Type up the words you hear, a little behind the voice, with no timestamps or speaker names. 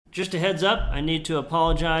Just a heads up, I need to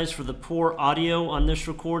apologize for the poor audio on this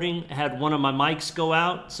recording. I had one of my mics go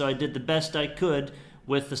out, so I did the best I could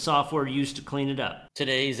with the software used to clean it up.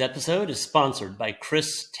 Today's episode is sponsored by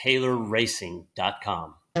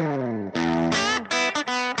ChrisTaylorRacing.com.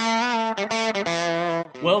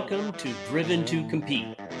 Welcome to Driven to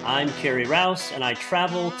Compete. I'm Kerry Rouse, and I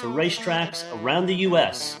travel to racetracks around the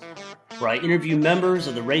U.S., where I interview members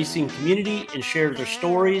of the racing community and share their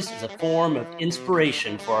stories as a form of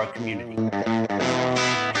inspiration for our community.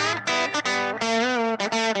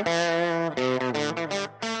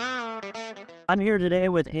 I'm here today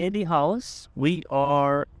with Andy Hollis. We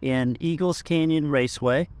are in Eagles Canyon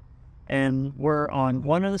Raceway, and we're on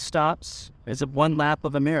one of the stops. It's a One Lap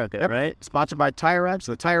of America, right? Sponsored by Tire Rack.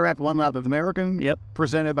 So the Tire Rack One Lap of America. Yep.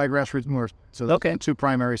 Presented by Grassroots Moors. So those are two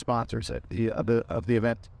primary sponsors of the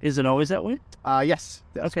event. Is it always that way? Yes.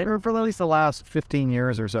 Okay. For at least the last 15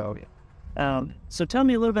 years or so. So tell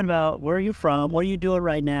me a little bit about where you're from. What are you doing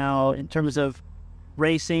right now in terms of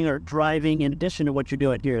racing or driving in addition to what you're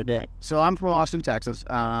doing here today? So I'm from Austin, Texas.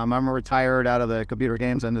 I'm retired out of the computer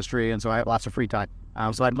games industry, and so I have lots of free time.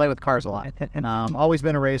 So I play with cars a lot. Always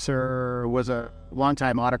been a racer, was a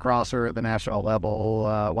long-time autocrosser at the national level,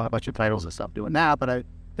 won a bunch of titles and stuff doing that, but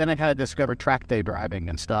then I kind of discovered track day driving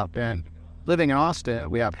and stuff. And living in Austin,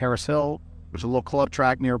 we have Harris Hill, which is a little club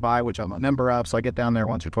track nearby, which I'm a member of, so I get down there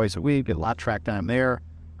once or twice a week, get a lot of track time there.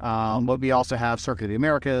 But we also have Circuit of the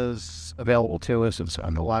Americas available to us, and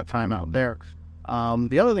spend a lot of time out there.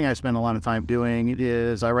 The other thing I spend a lot of time doing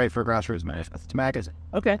is I write for Grassroots magazine.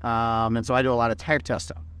 Okay. And so I do a lot of tire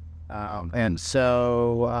testing. And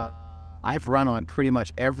so I've run on pretty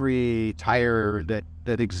much every tire that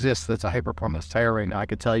exists that's a high-performance tire right now. I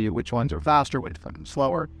could tell you which ones are faster, which ones are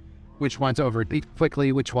slower, which ones overheat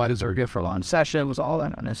quickly, which ones are good for long sessions, all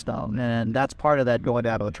that kind of stuff. And that's part of that going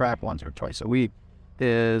down to the track once or twice a week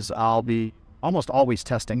is I'll be almost always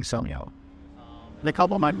testing some, a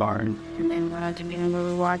couple of my barn. And then I to be able to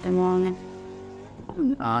reward them on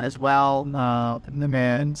as well, the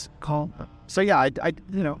man's call. So yeah, I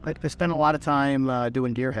spend a lot of time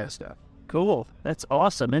doing gearhead stuff. Cool. That's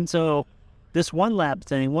awesome. And so this One Lap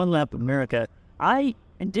thing, One Lap America, I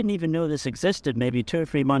didn't even know this existed maybe 2 or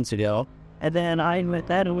 3 months ago. And then I met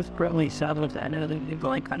that it was probably south of that. I know they're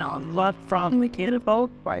going kind of left from we can't vote.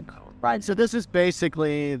 Right. So this is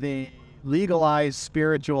basically the legalized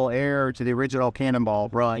spiritual heir to the original Cannonball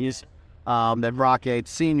Runs that Rock 8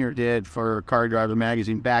 Sr. did for Car Driver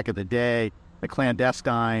magazine back in the day, the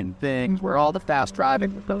clandestine things where all the fast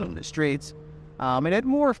driving was done in the streets. It had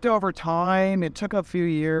morphed over time. It took a few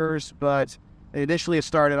years, but initially it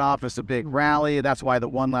started off as a big rally. That's why the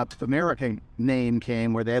One Lap of America name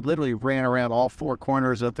came, where they had literally ran around all four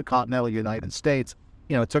corners of the continental United States.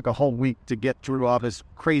 It took a whole week to get through all this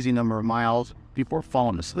crazy number of miles before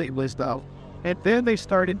falling asleep with stuff. And then they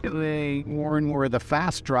started doing more and more of the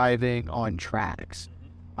fast driving on tracks.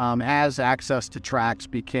 As access to tracks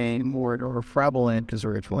became more and more prevalent, because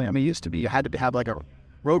originally, it used to be you had to have like a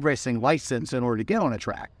road racing license in order to get on a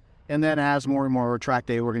track. And then as more and more track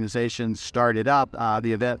day organizations started up,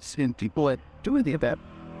 the events and people doing the event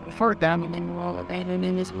heard them.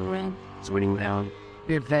 swinging down.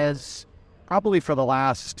 It has probably for the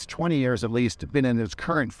last 20 years at least been in its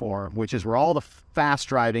current form, which is where all the fast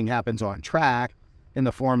driving happens on track in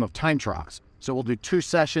the form of time trials. So we'll do 2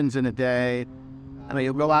 sessions in a day.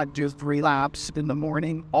 You'll go out and do 3 laps in the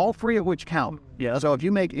morning, all 3 of which count. Yeah. So if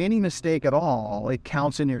you make any mistake at all, it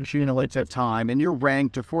counts in your cumulative time, and you're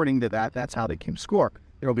ranked according to that. That's how they keep score.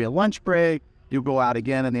 There will be a lunch break. You go out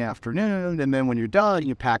again in the afternoon, and then when you're done,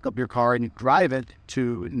 you pack up your car and you drive it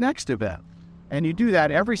to the next event. And you do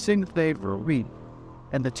that every single day for a week.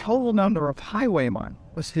 And the total number of highway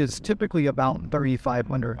miles is typically about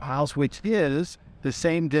 3,500 miles, which is the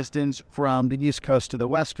same distance from the East Coast to the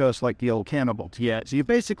West Coast, like the old Cannonball. Yeah. So you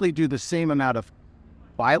basically do the same amount of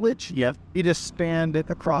mileage. Yep. You just span it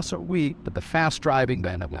across a week, but the fast driving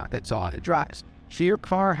then that's on it drives. So your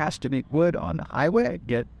car has to be good on the highway,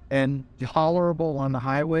 and tolerable on the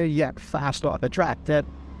highway, yet fast on the track.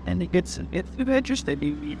 And it's interesting.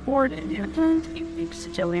 You report and you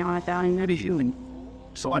chilling on it down and you.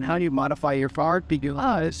 So on how you modify your car,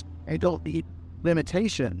 because you don't need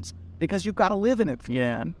limitations, because you've got to live in it.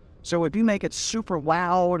 Yeah. So if you make it super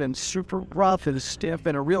loud and super rough and stiff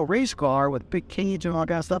in a real race car with big cage and all that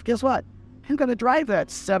kind of stuff, guess what? I'm going to drive that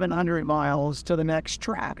 700 miles to the next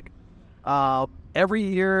track. Every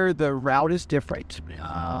year the route is different.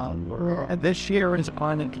 And this year is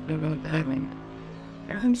on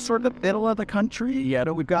and sort of the middle of the country. Yeah,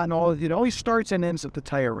 we've gotten all, it always starts and ends at the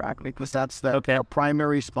Tire Rack, because that's our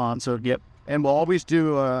primary sponsor. Yep. And we'll always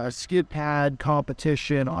do a skid pad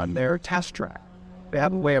competition on their test track. They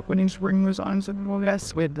have a way of putting spring wheels on, so we'll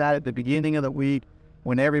mess with that at the beginning of the week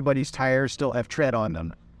when everybody's tires still have tread on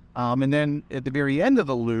them. And then at the very end of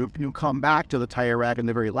the loop, you come back to the tire rack, and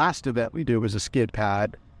the very last event we do is a skid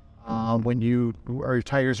pad. When your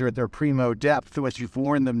tires are at their primo depth, once you've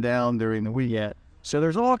worn them down during the week. Yeah. So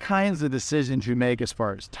there's all kinds of decisions you make as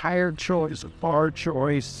far as tire choice, bar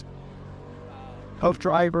choice,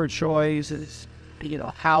 driver choices,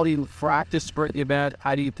 how do you practice for the event,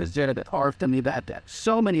 how do you present it after the event.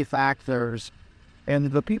 So many factors.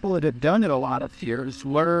 And the people that have done it a lot of years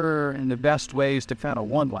learn the best ways to kind of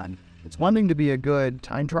one. It's one thing to be a good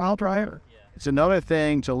time trial driver. It's another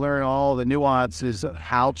thing to learn all the nuances of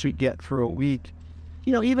how to get through a week.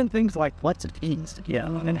 Even things like what's it means,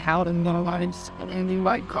 and how to analyze and you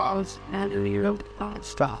might cause and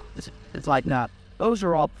stuff. It's like that. Those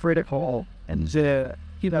are all critical, and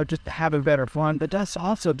just having better fun. But that's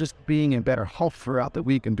also just being in better health throughout the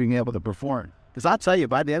week and being able to perform. Because I'll tell you,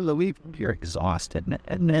 by the end of the week, you're exhausted.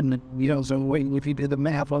 And then, so if you do the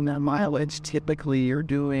math on that mileage, typically you're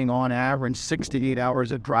doing on average 6 to 8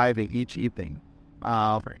 hours of driving each evening.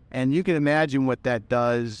 And you can imagine what that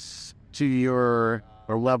does to your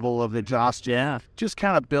level of exhaustion. Yeah. Just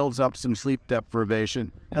kind of builds up some sleep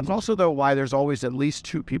deprivation. That's also, though, why there's always at least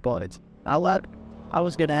 2 people in it. I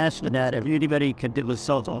was going to ask you that if anybody could do with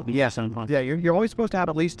solo. Yes. Yeah, you're always supposed to have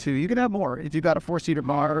at least 2. You can have more if you've got a 4-seater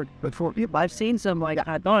car. But I've seen some,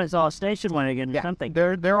 I thought it's all station wagon or something.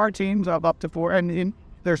 There are teams of up to 4, and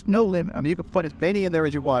there's no limit. I mean, you can put as many in there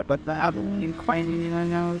as you want, but never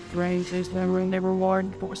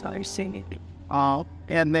worn 4-seater seating.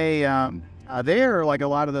 and they're like a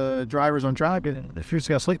lot of the drivers on track, and if you're just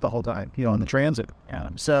gonna sleep the whole time, on the transit.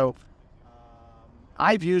 So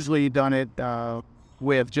I've usually done it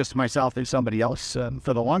with just myself and somebody else.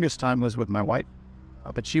 For the longest time was with my wife,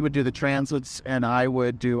 but she would do the transits and I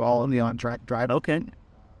would do all of the on-track drive. Okay.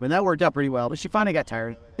 But that worked out pretty well, but she finally got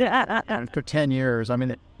tired. Yeah. After 10 years. I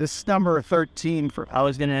mean, this number 13 for... I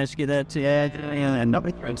was going to ask you that too. And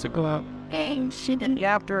nobody tries to go out. She didn't.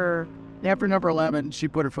 After number 11, she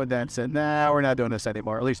put her foot down and said, nah, we're not doing this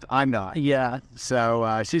anymore. At least I'm not. Yeah.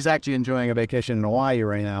 So she's actually enjoying a vacation in Hawaii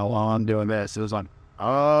right now while I'm doing this. It was on,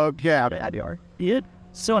 okay, how bad you are. Yeah.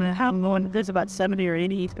 So how long? There's about 70 or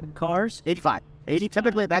 80 cars? 85. 80,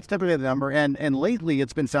 that's typically the number. And lately,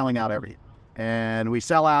 it's been selling out every year. And we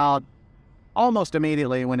sell out almost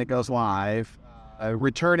immediately when it goes live.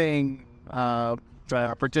 Returning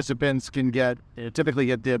participants can typically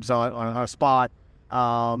get dibs on a spot.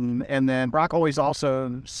 And then Brock always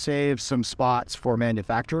also saves some spots for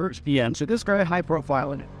manufacturers. Yeah. So this is very high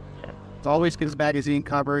profile. It always gives magazine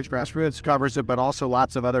coverage, Grassroots covers it, but also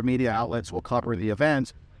lots of other media outlets will cover the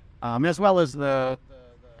event, as well as the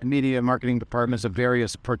media and marketing departments of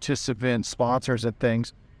various participant sponsors and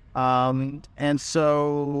things. And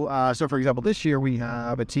so for example, this year we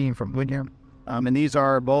have a team from Goodyear, and these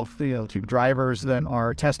are both two drivers that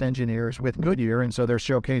are test engineers with Goodyear, and so they're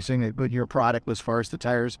showcasing a Goodyear product as far as the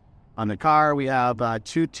tires on the car. We have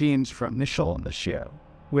 2 teams from Michelin this year.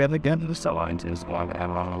 We have again the scientists,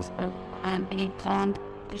 And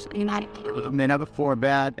they have a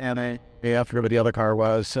Corvette and I forget what the other car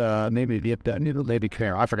was. Maybe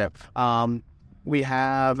Camaro. I forget. We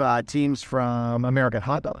have teams from American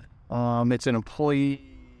Hot Dog. It's an employee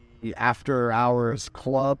after-hours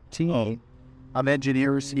club team of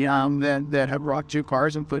engineers that have rocked 2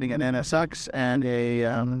 cars, including an NSX and a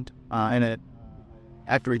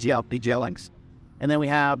factory GLX. And then we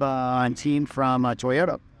have a team from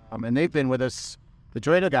Toyota, and they've been with us. The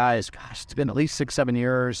Toyota guys, gosh, it's been at least 6-7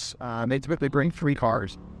 years. They typically bring 3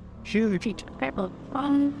 cars. Great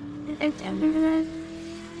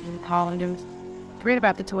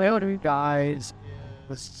about the Toyota Guys,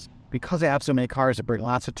 because they have so many cars, they bring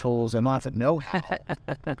lots of tools and lots of know-how.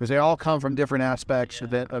 Because they all come from different aspects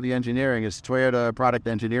of the engineering. It's Toyota product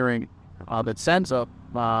engineering that sends up.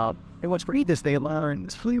 And what's great is they learn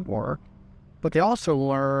fleet work, but they also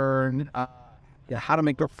learn how to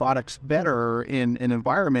make their products better in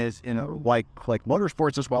environments like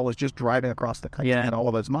motorsports, as well as just driving across the country and all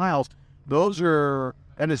of those miles. Those are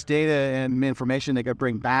this data and information they could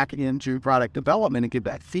bring back into product development and give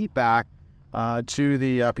that feedback to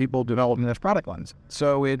the people developing those product lines.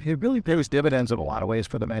 So it really pays dividends in a lot of ways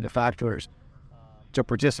for the manufacturers to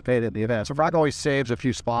participate in the event. So Rock always saves a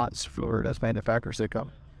few spots for those manufacturers that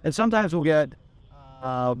come. And sometimes we'll get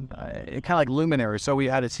kind of like luminaries. So we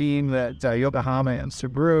had a team that Yokohama and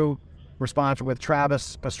Subaru were sponsored with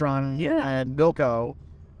Travis Pastrana and Milko.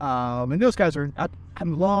 And those guys I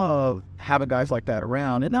love having guys like that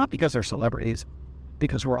around, and not because they're celebrities,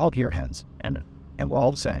 because we're all gearheads and we're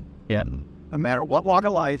all the same. Yeah. No matter what walk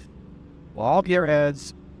of life, we're all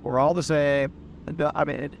gearheads. We're all the same. And, I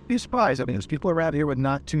mean, it'd be surprised. I mean, there's people around here with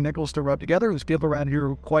not two nickels to rub together. There's people around here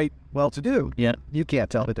who are quite well-to-do. Yeah. You can't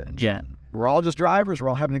tell the difference. Yeah. We're all just drivers. We're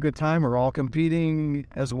all having a good time. We're all competing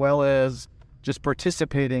as well as just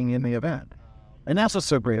participating in the event. And that's what's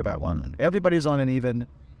so great about London. Everybody's on an even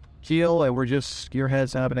keel, and we're just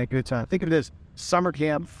gearheads having a good time. Think of it as summer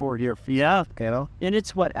camp for your feet. Yeah. You know? And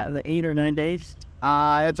it's what, 8 or 9 days?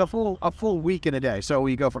 It's a full week in a day. So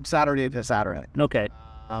we go from Saturday to Saturday. Okay.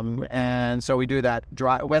 And so we do that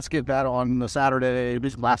Let's get that on the Saturday.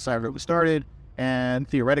 Last Saturday we started, and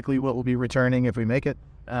theoretically we'll be returning if we make it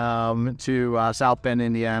to South Bend,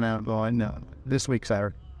 Indiana, on this week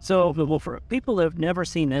Saturday. So, well, for people that have never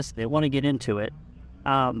seen this, they want to get into it.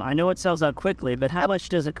 I know it sells out quickly, but how much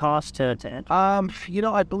does it cost to enter?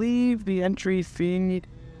 I believe the entry fee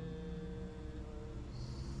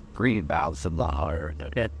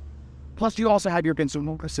 $3,000. Plus, you also have your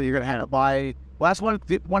consumables, so you're going to have to buy. Well, that's one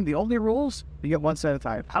of the only rules. You get one set of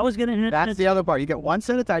tires. I was going to. That's the other part. You get one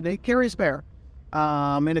set of tires. They carry a spare.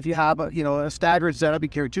 And if you have a staggered setup, you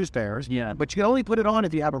carry 2 spares. Yeah. But you can only put it on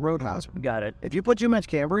if you have a road hazard. Got it. If you put too much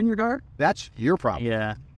camber in your car, that's your problem.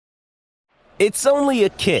 Yeah. It's only a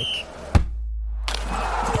kick,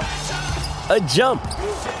 a jump,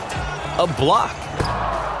 a block.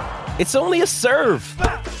 It's only a serve.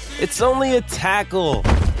 It's only a tackle,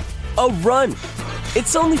 a run.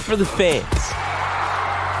 It's only for the fans.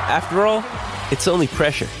 After all, it's only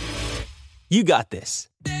pressure. You got this.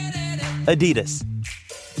 Adidas.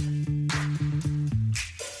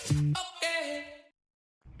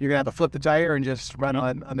 You're going to have to flip the tire and just run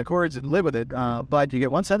on the cords and live with it. But you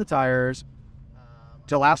get one set of tires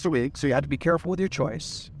to last a week, so you have to be careful with your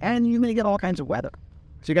choice. And you may get all kinds of weather.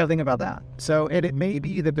 So you got to think about that. So it may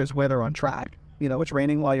be that there's weather on track. It's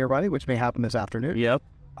raining while you're running, which may happen this afternoon. Yep.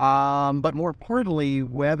 But more importantly,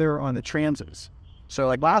 weather on the transits. So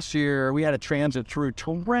like last year, we had a transit through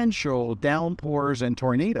torrential downpours and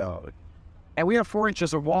tornadoes. And we have 4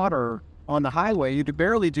 inches of water on the highway. You could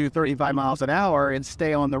barely do 35 miles an hour and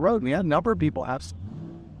stay on the road. We had a number of people have.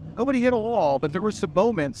 Nobody hit a wall, but there were some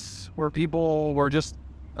moments where people were just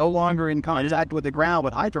no longer in contact with the ground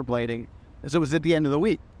with hydroblading, as it was at the end of the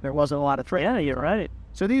week. There wasn't a lot of trail. Yeah, you're right.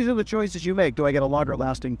 So these are the choices you make. Do I get a longer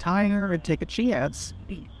lasting tire and take a chance?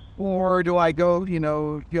 Or do I go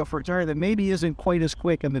for a tire that maybe isn't quite as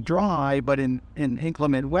quick in the dry, but in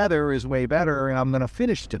inclement weather is way better, and I'm going to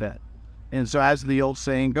finish to that. And so as the old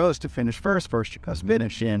saying goes, to finish first you must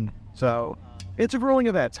finish. And so it's a grueling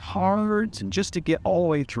event. It's hard just to get all the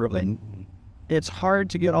way through it. It's hard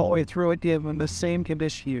to get all the way through it given the same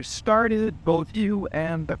condition you started, both you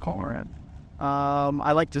and the car in.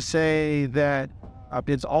 I like to say that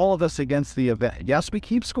it's all of us against the event. Yes, we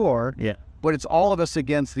keep score. Yeah. But it's all of us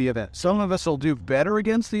against the event. Some of us will do better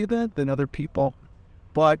against the event than other people.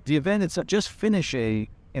 But the event is just finishing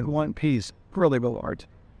in one piece. Really hard.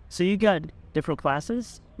 So you got different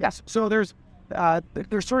classes? Yes. So there's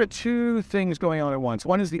sort of 2 things going on at once.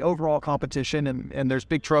 One is the overall competition, and there's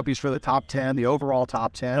big trophies for the top 10, the overall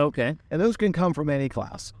top 10. Okay. And those can come from any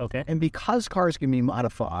class. Okay. And because cars can be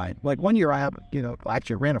modified, like one year I have,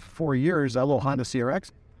 actually ran it for 4 years, a little Honda CRX,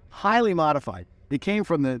 highly modified. It came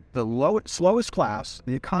from the slowest class,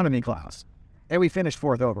 the economy class, and we finished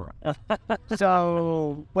 4th overall.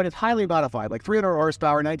 So, but it's highly modified, like 300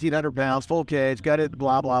 horsepower, 1,900 pounds, full cage, gutted,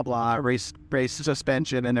 blah, blah, blah, race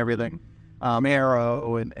suspension and everything,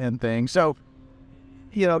 aero and things. So,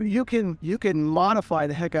 you can modify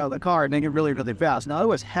the heck out of the car and make it really, really fast. Now, it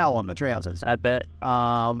was hell on the transits. I bet.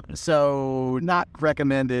 So not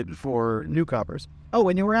recommended for newcomers. Oh,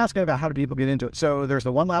 and you were asking about how do people get into it. So there's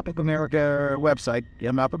the One Lap of America website,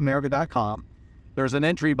 onelapofamerica.com. There's an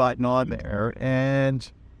entry button on there, and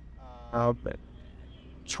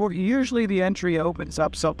usually the entry opens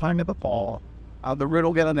up sometime in the fall. The route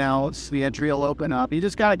will get announced, the entry will open up. You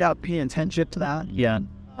just got to pay attention to that. Yeah.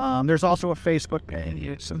 There's also a Facebook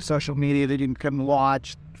page, some social media that you can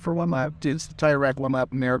watch for One Lap. It's the Tire Rack One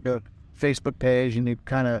Lap America Facebook page, and you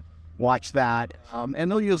kind of watch that. And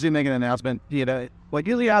they'll usually make an announcement. What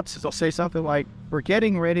usually happens is they'll say something like, "We're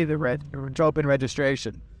getting ready to open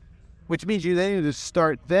registration," which means you then need to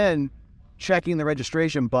start then checking the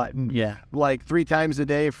registration button. Yeah. Like 3 times a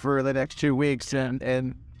day for the next 2 weeks,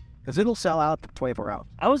 and because it'll sell out in 24 hours.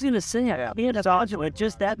 I was going to say, I can't imagine with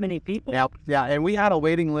just that many people. Yeah, and we had a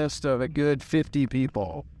waiting list of a good 50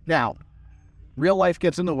 people. Now, real life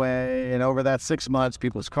gets in the way, and over that 6 months,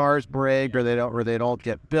 people's cars break, or they don't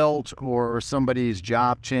get built, or somebody's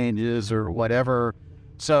job changes, or whatever.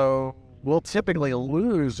 So we'll typically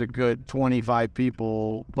lose a good 25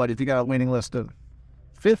 people, but if you got a waiting list of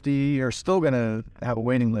 50, you're still going to have a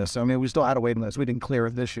waiting list. I mean, we still had a waiting list. We didn't clear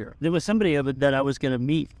it this year. There was somebody that I was going to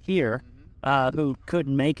meet here who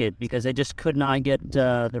couldn't make it because they just could not get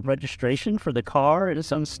the registration for the car in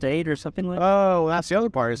some state or something like that. Oh, that's the other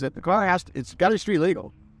part, is that the car it's got to be street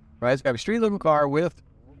legal, right? It's got to be a street legal car with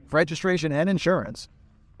registration and insurance,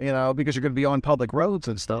 because you're going to be on public roads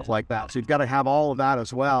and stuff like that. So you've got to have all of that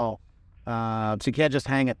as well. So you can't just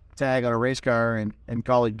hang a tag on a race car and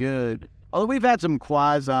call it good. Although we've had some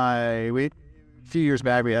a few years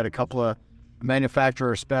back, we had a couple of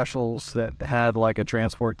manufacturer specials that had like a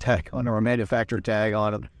transport tag on or a manufacturer tag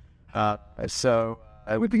on them. So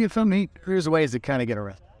it would be fun. Here's ways to kind of get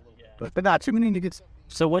around, but not too many to get.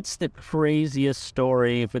 So what's the craziest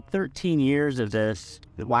story for 13 years of this?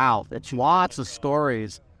 Wow, that's lots of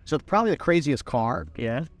stories. So probably the craziest car.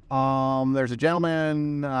 Yeah. There's a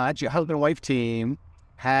gentleman, actually a husband and wife team,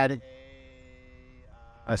 had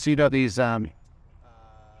these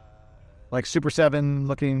like Super 7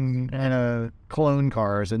 looking clone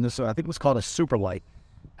cars, and this I think was called a Super Light.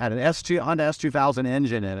 Had an Honda S2000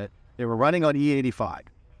 engine in it. They were running on E85.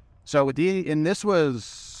 So this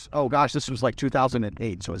was like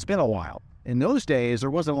 2008, so it's been a while. In those days, there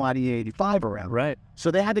wasn't a lot of E85 around. Right.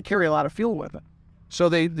 So they had to carry a lot of fuel with it. So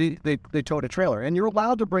they towed a trailer, and you're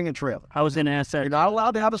allowed to bring a trailer. I was going to ask that. You're not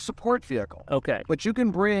allowed to have a support vehicle. Okay. But you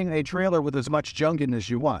can bring a trailer with as much junk in as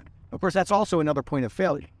you want. Of course, that's also another point of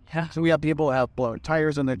failure. Yeah. So we have people who have blown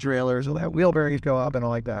tires on their trailers, or they have wheel bearings go up and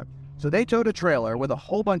all like that. So they towed a trailer with a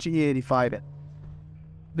whole bunch of E85 in.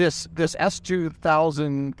 This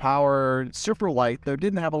S2000 powered Super Light, though,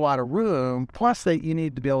 didn't have a lot of room. Plus, you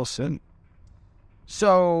need to be able to sit.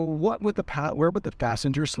 So where would the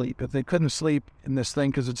passengers sleep if they couldn't sleep in this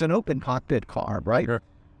thing? Because it's an open cockpit car, right? Sure.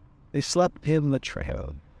 They slept in the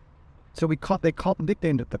trailer. So they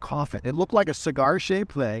nicknamed it the coffin. It looked like a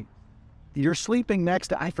cigar-shaped thing. You're sleeping next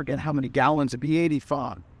to, I forget how many gallons of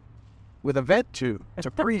E85 with a vent tube to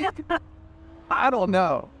breathe. I don't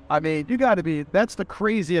know. I mean, that's the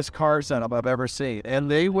craziest car setup I've ever seen. And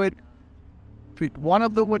one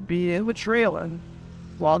of them would be in the trailer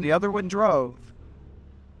while the other one drove,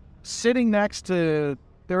 sitting next to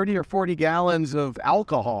 30 or 40 gallons of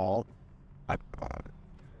alcohol.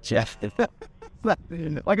 Jeff,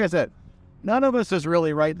 like I said, none of us is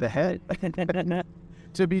really right in the head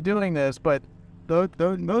to be doing this, but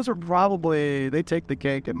those are probably, they take the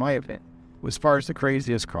cake in my opinion, as far as the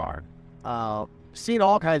craziest car. Seen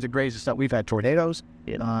all kinds of crazy stuff. We've had tornadoes.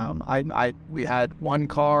 We had one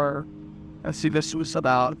car. This was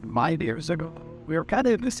about 5 years ago. We were kind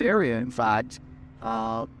of in this area, in fact.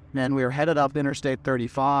 And we were headed up Interstate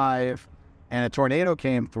 35, and a tornado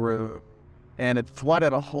came through, and it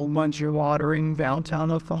flooded a whole bunch of water in downtown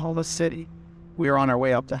Hollis City. We were on our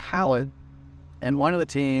way up to Hollis, and one of the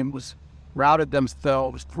teams routed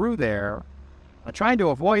themselves through there, trying to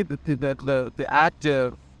avoid the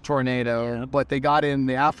active tornado, but they got in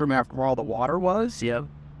the aftermath where all the water was,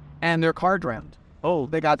 and their car drowned. Oh,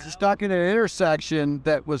 they got stuck in an intersection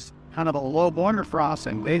that was kind of a low water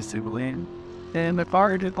crossing, basically. And the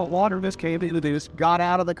car did the water just came in. They just got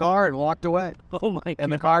out of the car and walked away. Oh my God. And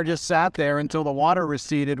the car just sat there until the water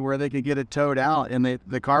receded where they could get it towed out. And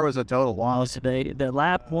the car was a total loss. The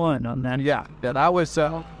lap one on that. Yeah, that was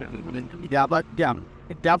it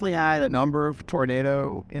definitely had a number of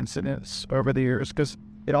tornado incidents over the years because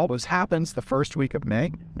it always happens the first week of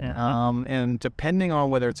May. Yeah. And depending on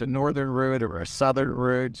whether it's a northern route or a southern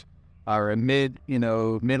route or a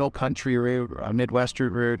middle country route or a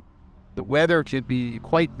midwestern route, the weather could be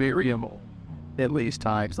quite variable at least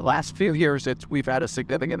times. The last few years, we've had a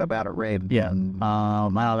significant amount of rain. Yeah. I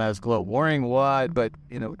don't know if that's global warming what, but,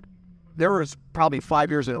 there was probably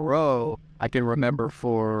 5 years in a row I can remember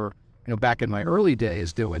for, back in my early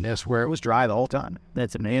days doing this where it was dry the whole time.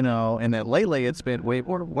 That's amazing. And then lately it's been way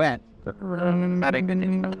more wet. Modern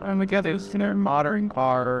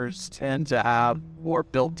cars tend to have more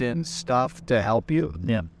built-in stuff to help you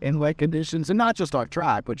in wet conditions, and not just on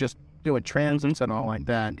track, but just doing transits and all like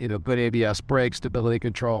that. Good ABS brakes, stability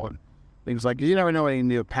control, and things like you never know when you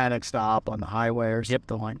need a panic stop on the highway or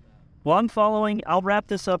something like. Well, I'll wrap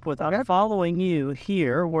this up with, I'm following you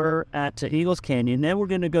here. We're at Eagles Canyon. Then we're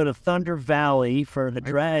going to go to Thunder Valley for the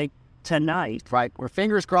drag tonight. Right. We're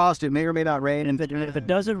fingers crossed it may or may not rain. And if it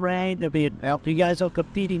doesn't rain, you guys are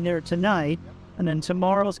competing there tonight. And then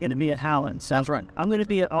tomorrow's going to be at Howland. That's right. I'm going to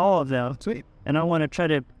be at all of them. Sweet. And I want to try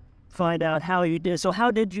to find out how you did. So how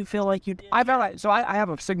did you feel like you did? I have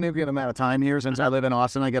a significant amount of time here since I live in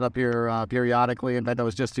Austin. I get up here periodically. In fact, I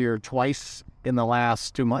was just here twice in the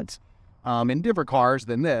last 2 months. in different cars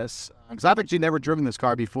than this. Because I've actually never driven this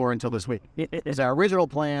car before until this week. It's our original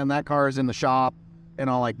plan. That car is in the shop and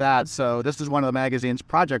all like that. So this is one of the magazine's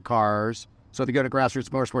project cars. So if you go to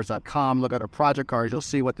grassrootsmotorsports.com, look at our project cars, you'll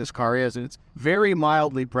see what this car is. And it's very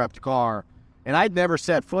mildly prepped car. And I'd never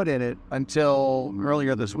set foot in it until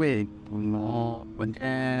earlier this week.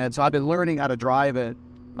 And so I've been learning how to drive it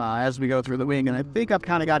as we go through the week. And I think I've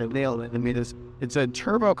kind of got it nailed. I mean, it's a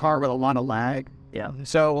turbo car with a lot of lag. Yeah.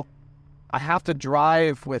 So I have to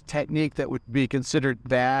drive with technique that would be considered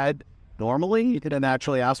bad normally in a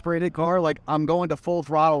naturally aspirated car. Like I'm going to full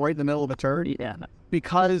throttle right in the middle of a turn. Yeah.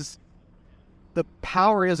 Because the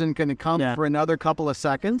power isn't going to come for another couple of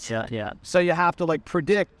seconds. Yeah. So you have to like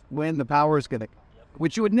predict when the power is going to come,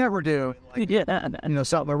 which you would never do. Like,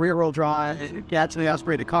 something a rear-wheel drive, it's an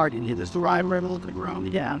aspirated car, you need this to ride right over the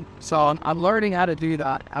ground. Yeah. So I'm learning how to do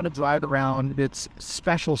that, how to drive around its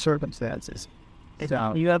special circumstances.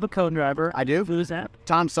 So, You have a co-driver. I do. Who's that?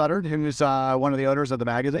 Tom Sutter, who's one of the owners of the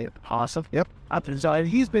magazine. Awesome. Yep. So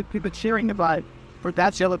he's been sharing about for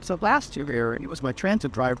that sale episode last year. He was my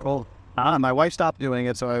transit driver. My wife stopped doing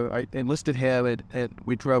it, so I enlisted him, and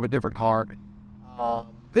we drove a different car.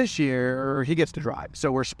 This year, he gets to drive.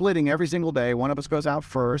 So we're splitting every single day. One of us goes out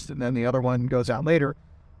first, and then the other one goes out later,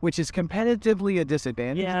 which is competitively a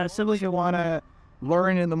disadvantage. Yeah, simply if you want to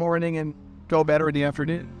learn in the morning and go better in the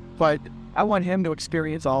afternoon. But I want him to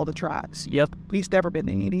experience all the tracks. Yep. He's never been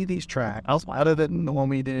to any of these tracks, other than the one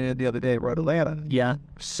we did the other day at Road Atlanta. Yeah.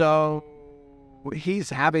 So he's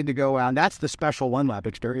having to go out. That's the special one-lap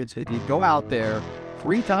experience. You go out there,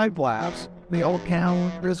 3 time laps, The old cow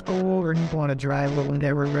Driscoll, or you want to drive a little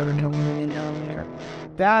never rather down there.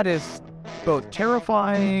 that is both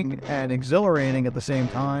terrifying and exhilarating at the same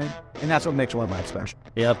time. And that's what makes one-lap special.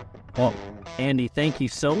 Yep. Well, Andy, thank you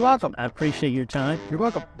so much. I appreciate your time. You're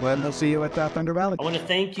welcome. Well, I'll see you at Thunder Valley. I want to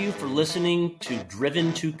thank you for listening to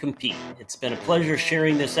Driven to Compete. It's been a pleasure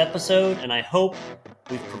sharing this episode, and I hope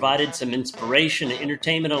we've provided some inspiration and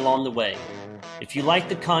entertainment along the way. If you like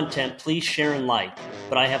the content, please share and like,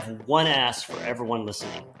 but I have one ask for everyone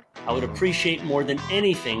listening. I would appreciate more than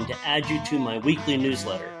anything to add you to my weekly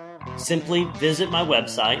newsletter. Simply visit my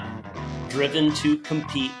website,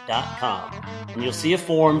 driventocompete.com, and you'll see a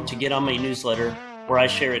form to get on my newsletter where I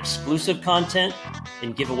share exclusive content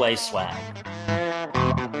and give away swag.